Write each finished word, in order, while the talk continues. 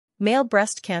Male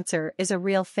breast cancer is a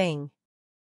real thing.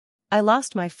 I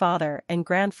lost my father and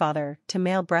grandfather to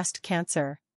male breast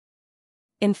cancer.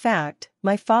 In fact,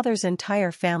 my father's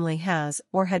entire family has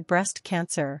or had breast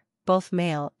cancer, both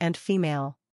male and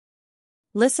female.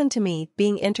 Listen to me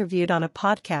being interviewed on a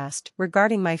podcast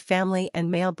regarding my family and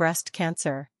male breast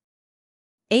cancer.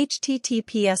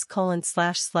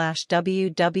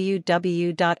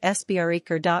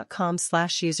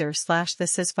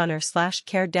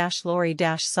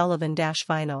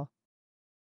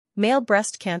 Male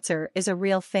breast cancer is a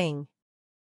real thing.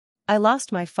 I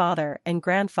lost my father and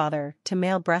grandfather to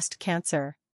male breast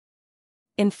cancer.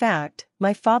 In fact,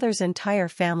 my father's entire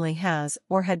family has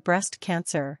or had breast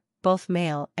cancer, both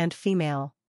male and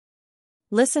female.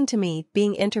 Listen to me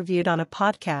being interviewed on a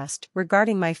podcast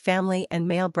regarding my family and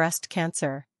male breast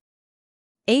cancer.